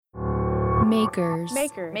Makers. A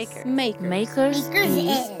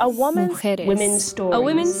woman's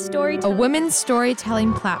Mujeres. A women's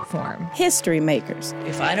storytelling platform. History makers.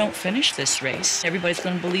 If I don't finish this race, everybody's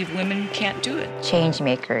going to believe women can't do it. Change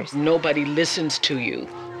makers. Nobody listens to you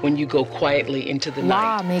when you go quietly into the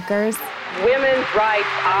night. Lawmakers. Women's rights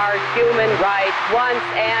are human rights once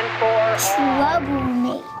and for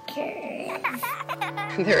all. Troublemakers.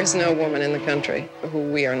 There is no woman in the country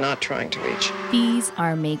who we are not trying to reach. These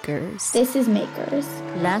are makers. This is Makers.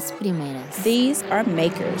 Las primeras. These are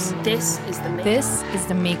makers. This is the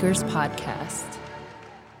Makers Podcast.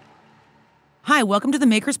 Hi, welcome to the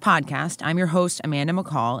Makers Podcast. I'm your host, Amanda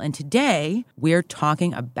McCall, and today we're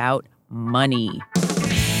talking about money.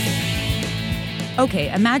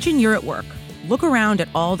 Okay, imagine you're at work. Look around at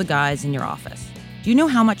all the guys in your office. Do you know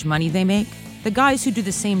how much money they make? The guys who do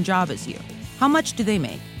the same job as you. How much do they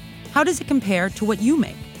make? How does it compare to what you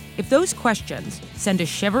make? If those questions send a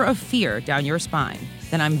shiver of fear down your spine,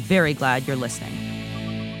 then I'm very glad you're listening.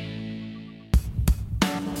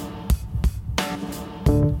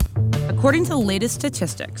 According to the latest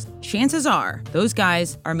statistics, chances are those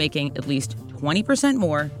guys are making at least 20%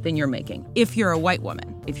 more than you're making. If you're a white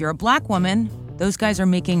woman. If you're a black woman, those guys are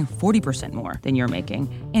making 40% more than you're making.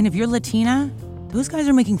 And if you're Latina, those guys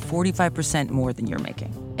are making 45% more than you're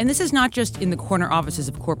making. And this is not just in the corner offices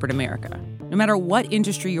of corporate America. No matter what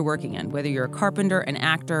industry you're working in, whether you're a carpenter, an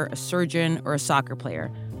actor, a surgeon, or a soccer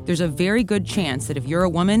player, there's a very good chance that if you're a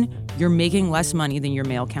woman, you're making less money than your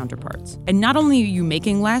male counterparts. And not only are you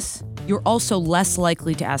making less, you're also less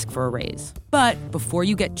likely to ask for a raise. But before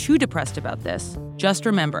you get too depressed about this, just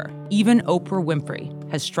remember, even Oprah Winfrey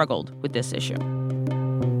has struggled with this issue.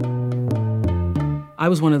 I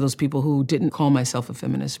was one of those people who didn't call myself a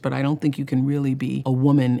feminist, but I don't think you can really be a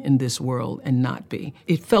woman in this world and not be.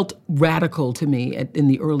 It felt radical to me in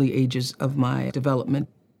the early ages of my development.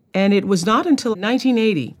 And it was not until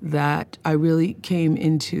 1980 that I really came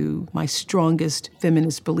into my strongest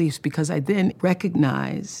feminist beliefs, because I then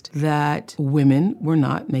recognized that women were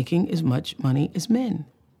not making as much money as men.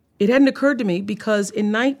 It hadn't occurred to me because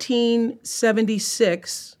in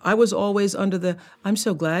 1976, I was always under the, I'm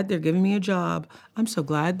so glad they're giving me a job. I'm so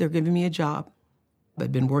glad they're giving me a job.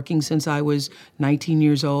 I'd been working since I was 19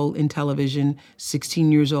 years old in television,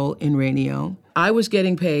 16 years old in radio. I was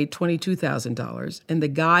getting paid $22,000, and the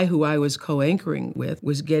guy who I was co-anchoring with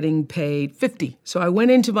was getting paid $50,000. So I went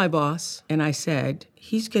into my boss and I said,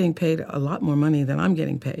 he's getting paid a lot more money than I'm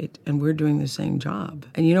getting paid, and we're doing the same job.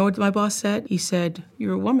 And you know what my boss said? He said,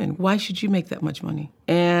 you're a woman. Why should you make that much money?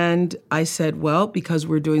 And I said, well, because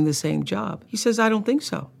we're doing the same job. He says, I don't think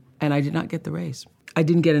so. And I did not get the raise. I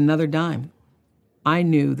didn't get another dime. I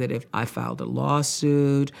knew that if I filed a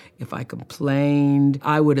lawsuit, if I complained,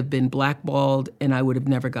 I would have been blackballed and I would have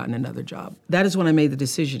never gotten another job. That is when I made the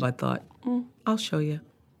decision. I thought, I'll show you.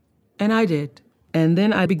 And I did. And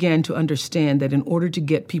then I began to understand that in order to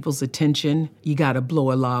get people's attention, you gotta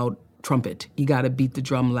blow a loud trumpet. You gotta beat the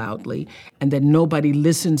drum loudly, and that nobody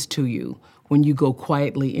listens to you when you go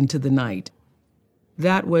quietly into the night.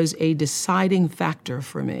 That was a deciding factor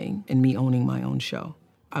for me in me owning my own show.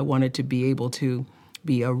 I wanted to be able to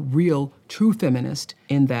be a real, true feminist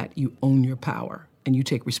in that you own your power and you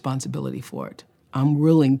take responsibility for it. I'm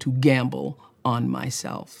willing to gamble on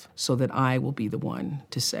myself so that I will be the one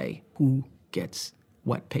to say who gets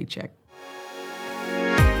what paycheck.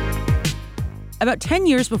 About 10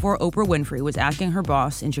 years before Oprah Winfrey was asking her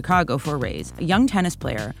boss in Chicago for a raise, a young tennis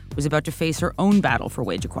player was about to face her own battle for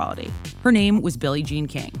wage equality. Her name was Billie Jean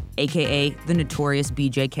King, a.k.a. the notorious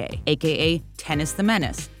BJK, a.k.a. Tennis the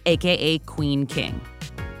Menace, a.k.a. Queen King.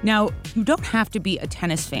 Now, you don't have to be a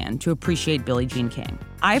tennis fan to appreciate Billie Jean King.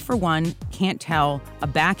 I, for one, can't tell a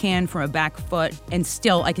backhand from a back foot, and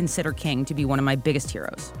still I consider King to be one of my biggest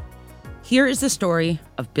heroes. Here is the story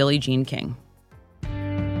of Billie Jean King.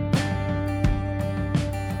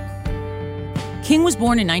 King was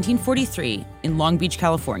born in 1943 in Long Beach,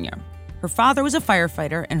 California. Her father was a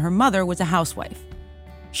firefighter and her mother was a housewife.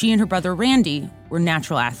 She and her brother Randy were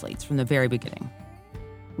natural athletes from the very beginning.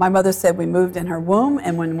 My mother said we moved in her womb,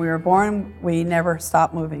 and when we were born, we never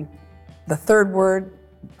stopped moving. The third word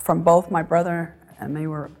from both my brother and me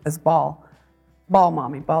is ball. Ball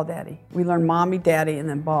mommy, ball daddy. We learned mommy, daddy, and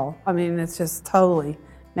then ball. I mean, it's just totally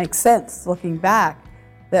makes sense looking back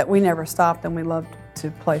that we never stopped and we loved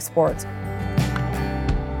to play sports.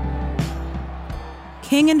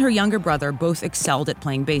 King and her younger brother both excelled at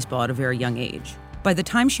playing baseball at a very young age. By the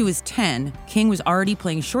time she was 10, King was already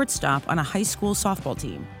playing shortstop on a high school softball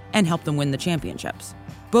team and helped them win the championships.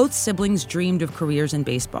 Both siblings dreamed of careers in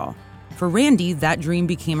baseball. For Randy, that dream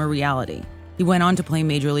became a reality. He went on to play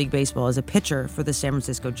Major League Baseball as a pitcher for the San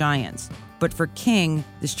Francisco Giants. But for King,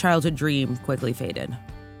 this childhood dream quickly faded.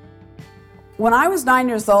 When I was 9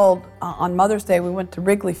 years old, on Mother's Day, we went to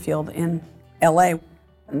Wrigley Field in LA.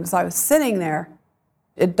 And as I was sitting there,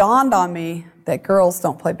 it dawned on me that girls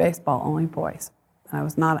don't play baseball, only boys. And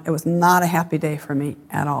it was not a happy day for me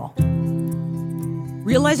at all.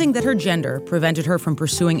 Realizing that her gender prevented her from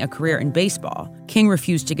pursuing a career in baseball, King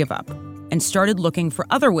refused to give up and started looking for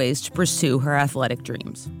other ways to pursue her athletic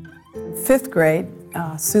dreams. In 5th grade,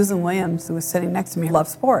 Susan Williams, who was sitting next to me, loved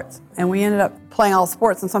sports. And we ended up playing all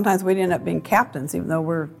sports, and sometimes we'd end up being captains, even though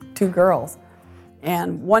we're 2 girls.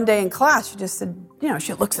 And one day in class, she just said,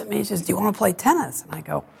 she looks at me and she says, "Do you want to play tennis?" And I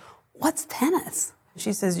go, "What's tennis?"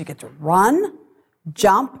 She says, "You get to run,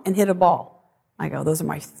 jump, and hit a ball." I go, "Those are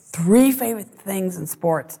my 3 favorite things in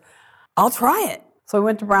sports. I'll try it." So I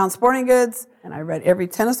went to Brown Sporting Goods, and I read every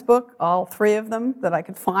tennis book, all 3 of them that I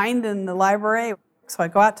could find in the library. So I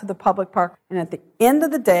go out to the public park, and at the end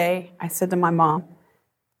of the day, I said to my mom,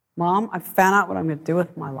 "Mom, I found out what I'm going to do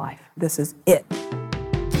with my life. This is it."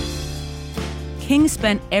 King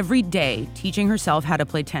spent every day teaching herself how to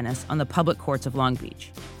play tennis on the public courts of Long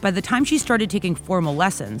Beach. By the time she started taking formal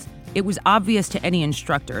lessons, it was obvious to any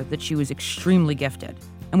instructor that she was extremely gifted.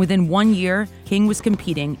 And within 1 year, King was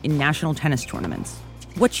competing in national tennis tournaments.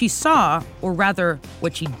 What she saw, or rather,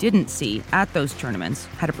 what she didn't see at those tournaments,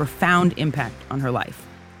 had a profound impact on her life.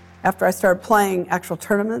 After I started playing actual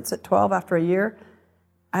tournaments at 12, after a year,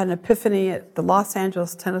 I had an epiphany at the Los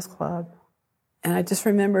Angeles Tennis Club. And I just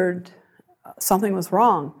remembered something was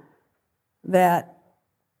wrong, that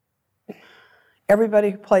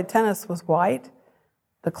everybody who played tennis was white,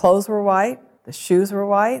 the clothes were white, the shoes were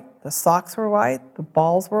white, the socks were white, the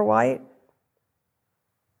balls were white.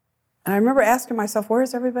 And I remember asking myself,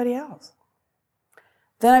 where's everybody else?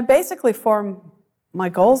 Then I basically formed my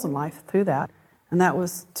goals in life through that, and that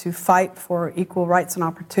was to fight for equal rights and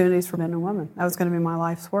opportunities for men and women. That was going to be my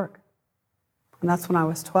life's work. And that's when I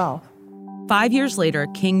was 12. 5 years later,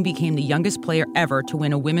 King became the youngest player ever to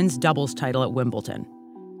win a women's doubles title at Wimbledon.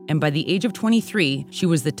 And by the age of 23, she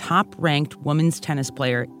was the top-ranked women's tennis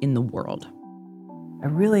player in the world. I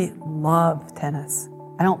really love tennis.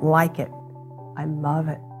 I don't like it. I love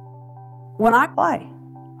it. When I play,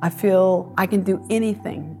 I feel I can do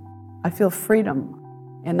anything. I feel freedom.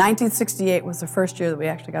 And 1968 was the first year that we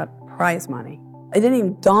actually got prize money. It didn't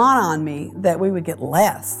even dawn on me that we would get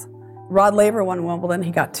less. Rod Laver won Wimbledon.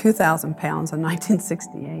 He got 2,000 pounds in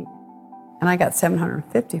 1968. And I got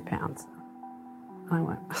 750 pounds. And I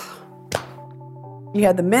went, oh. You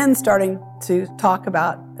had the men starting to talk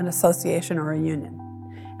about an association or a union.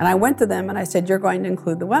 And I went to them and I said, "You're going to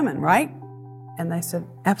include the women, right?" And they said,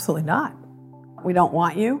 "Absolutely not. We don't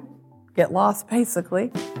want you. Get lost,"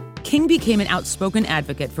 basically. King became an outspoken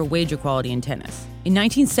advocate for wage equality in tennis. In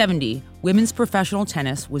 1970, women's professional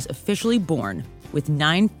tennis was officially born with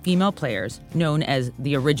 9 female players known as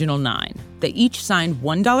the Original 9. They each signed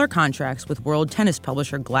 $1 contracts with world tennis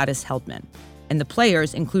publisher Gladys Heldman. And the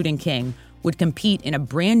players, including King, would compete in a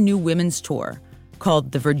brand new women's tour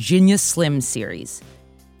called the Virginia Slim Series.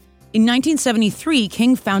 In 1973,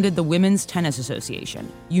 King founded the Women's Tennis Association,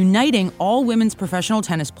 uniting all women's professional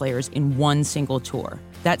tennis players in one single tour.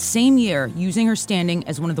 That same year, using her standing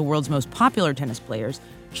as one of the world's most popular tennis players,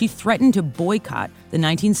 she threatened to boycott the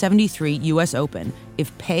 1973 U.S. Open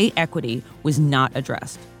if pay equity was not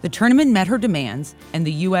addressed. The tournament met her demands, and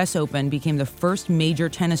the U.S. Open became the first major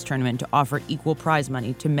tennis tournament to offer equal prize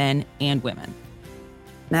money to men and women.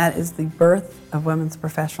 That is the birth of women's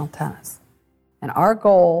professional tennis. And our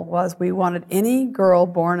goal was we wanted any girl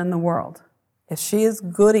born in the world, if she is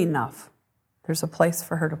good enough, there's a place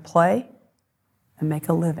for her to play and make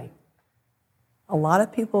a living. A lot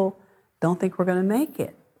of people don't think we're going to make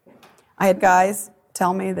it. I had guys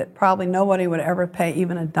tell me that probably nobody would ever pay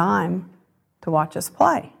even a dime to watch us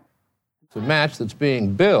play. It's a match that's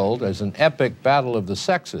being billed as an epic battle of the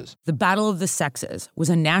sexes. The Battle of the Sexes was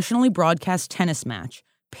a nationally broadcast tennis match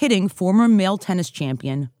pitting former male tennis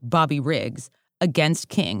champion Bobby Riggs against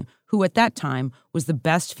King, who at that time was the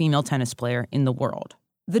best female tennis player in the world.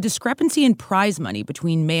 The discrepancy in prize money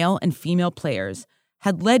between male and female players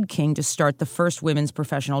had led King to start the first women's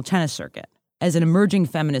professional tennis circuit. As an emerging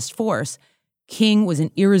feminist force, King was an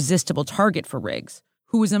irresistible target for Riggs,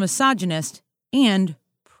 who was a misogynist and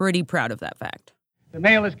pretty proud of that fact. The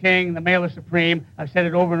male is king, the male is supreme. I've said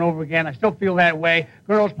it over and over again. I still feel that way.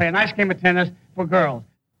 Girls play a nice game of tennis for girls.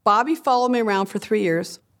 Bobby followed me around for 3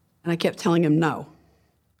 years, and I kept telling him no.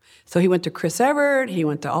 So he went to Chris Evert, he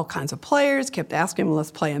went to all kinds of players, kept asking him,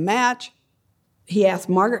 let's play a match. He asked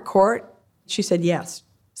Margaret Court, she said yes.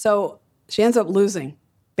 So she ends up losing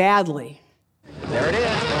badly. There it is.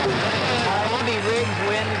 Bobby Riggs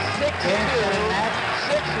wins 6-2,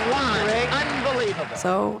 6-1. Unbelievable.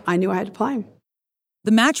 So I knew I had to play him.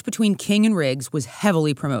 The match between King and Riggs was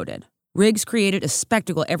heavily promoted. Riggs created a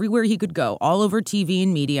spectacle everywhere he could go, all over TV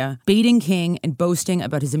and media, baiting King and boasting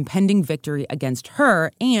about his impending victory against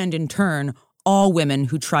her and, in turn, all women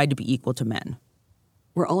who tried to be equal to men.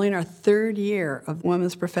 We're only in our third year of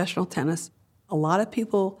women's professional tennis. A lot of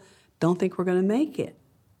people don't think we're going to make it.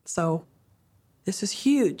 So this is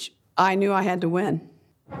huge. I knew I had to win.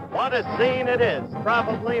 What a scene it is.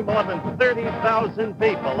 Probably more than 30,000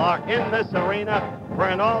 people are in this arena for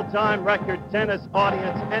an all-time record tennis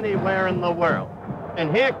audience anywhere in the world.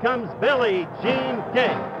 And here comes Billie Jean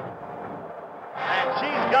King. And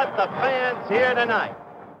she's got the fans here tonight.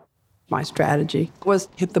 My strategy was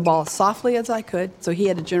hit the ball as softly as I could, so he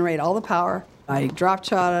had to generate all the power. I drop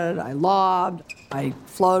shotted, I lobbed, I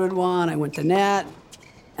floated one, I went to net,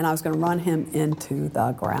 and I was going to run him into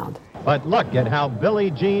the ground. But look at how Billie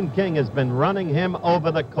Jean King has been running him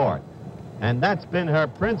over the court. And that's been her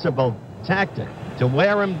principal tactic, to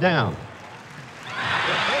wear him down.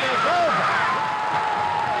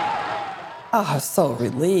 Oh, I was so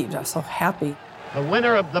relieved. I was so happy. The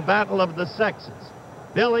winner of the Battle of the Sexes,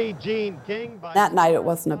 Billie Jean King. That night it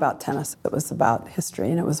wasn't about tennis. It was about history,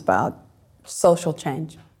 and it was about social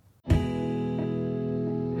change.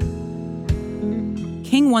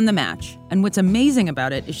 King won the match, and what's amazing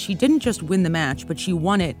about it is she didn't just win the match, but she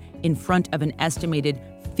won it in front of an estimated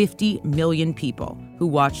 50 million people who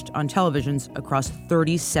watched on televisions across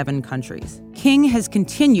 37 countries. King has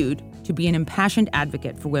continued to be an impassioned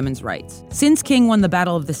advocate for women's rights. Since King won the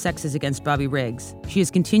Battle of the Sexes against Bobby Riggs, she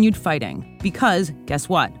has continued fighting because, guess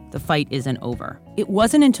what? The fight isn't over. It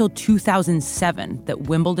wasn't until 2007 that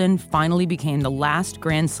Wimbledon finally became the last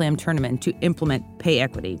Grand Slam tournament to implement pay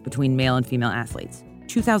equity between male and female athletes.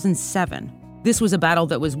 2007. This was a battle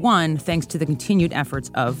that was won thanks to the continued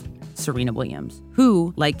efforts of Serena Williams,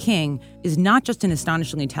 who, like King, is not just an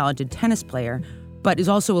astonishingly talented tennis player, but is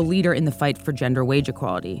also a leader in the fight for gender wage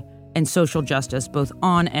equality and social justice both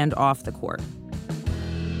on and off the court.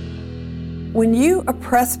 When you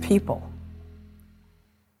oppress people,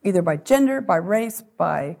 either by gender, by race,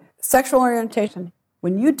 by sexual orientation,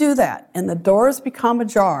 when you do that and the doors become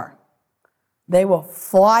ajar, they will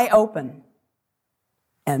fly open.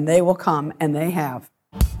 And they will come, and they have.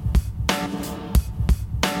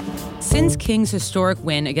 Since King's historic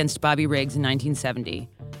win against Bobby Riggs in 1970,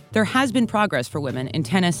 there has been progress for women in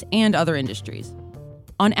tennis and other industries.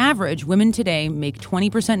 On average, women today make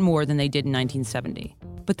 20% more than they did in 1970.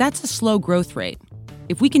 But that's a slow growth rate.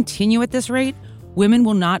 If we continue at this rate, women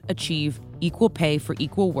will not achieve equal pay for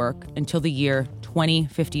equal work until the year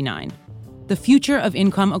 2059. The future of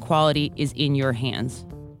income equality is in your hands.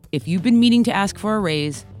 If you've been meaning to ask for a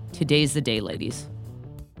raise, today's the day, ladies.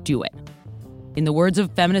 Do it. In the words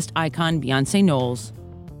of feminist icon Beyonce Knowles,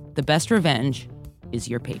 the best revenge is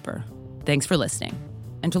your paper. Thanks for listening.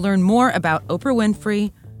 And to learn more about Oprah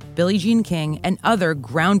Winfrey, Billie Jean King, and other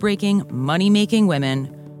groundbreaking, money-making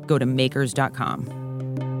women, go to makers.com.